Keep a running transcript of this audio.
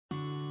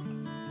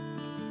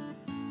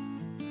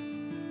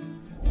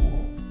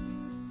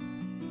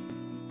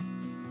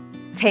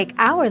Take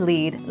our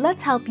lead,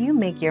 let's help you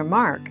make your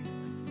mark.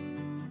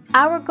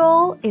 Our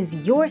goal is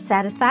your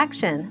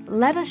satisfaction.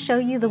 Let us show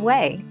you the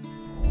way.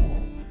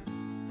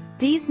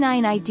 These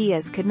 9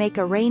 ideas could make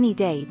a rainy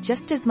day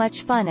just as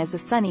much fun as a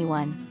sunny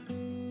one.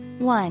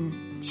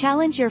 1.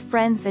 Challenge your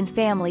friends and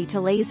family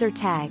to laser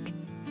tag.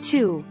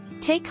 2.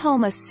 Take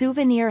home a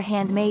souvenir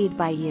handmade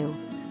by you.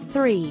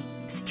 3.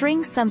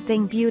 String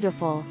something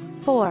beautiful.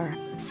 4.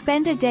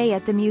 Spend a day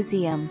at the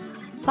museum.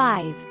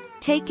 5.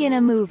 Take in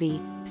a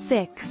movie.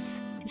 6.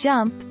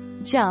 Jump,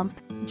 jump,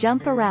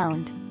 jump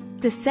around.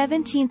 The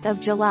 17th of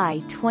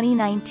July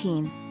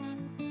 2019.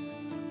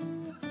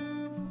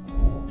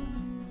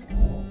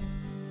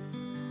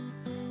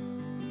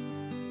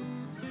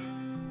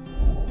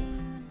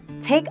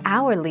 Take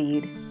our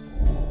lead.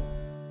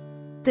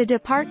 The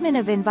Department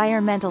of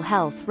Environmental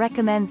Health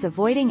recommends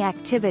avoiding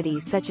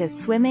activities such as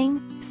swimming,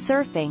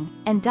 surfing,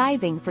 and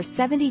diving for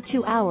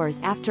 72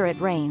 hours after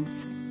it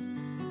rains.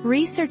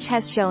 Research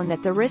has shown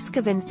that the risk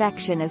of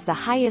infection is the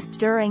highest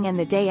during and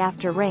the day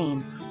after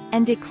rain,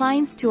 and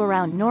declines to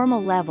around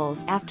normal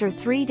levels after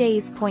 3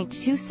 days.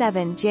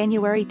 27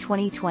 January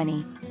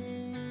 2020.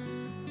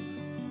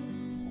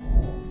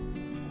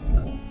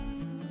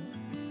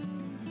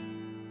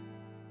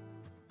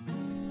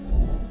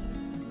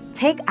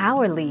 Take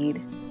our lead.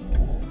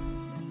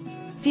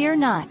 Fear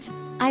not.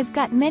 I've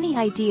got many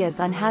ideas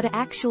on how to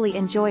actually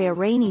enjoy a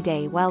rainy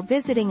day while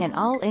visiting an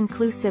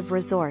all-inclusive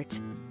resort.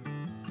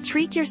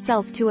 Treat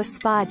yourself to a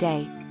spa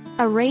day.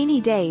 A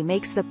rainy day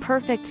makes the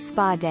perfect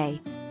spa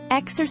day.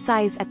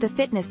 Exercise at the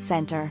fitness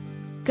center.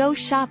 Go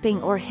shopping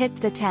or hit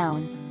the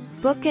town.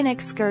 Book an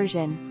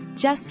excursion.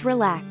 Just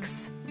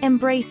relax.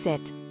 Embrace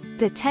it.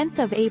 The 10th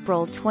of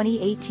April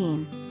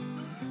 2018.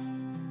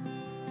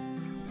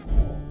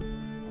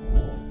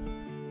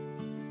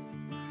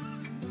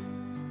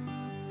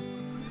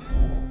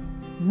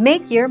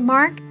 Make your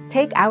mark,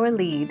 take our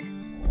lead.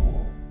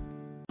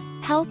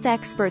 Health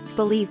experts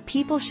believe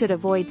people should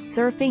avoid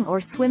surfing or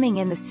swimming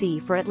in the sea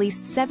for at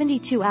least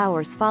 72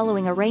 hours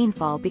following a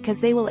rainfall because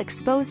they will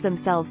expose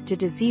themselves to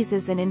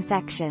diseases and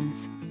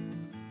infections.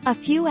 A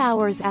few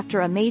hours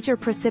after a major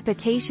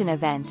precipitation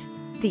event,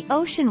 the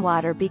ocean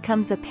water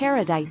becomes a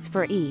paradise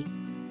for E.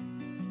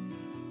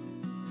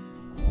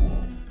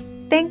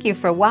 Thank you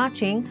for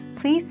watching.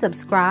 Please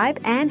subscribe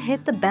and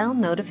hit the bell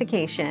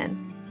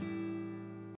notification.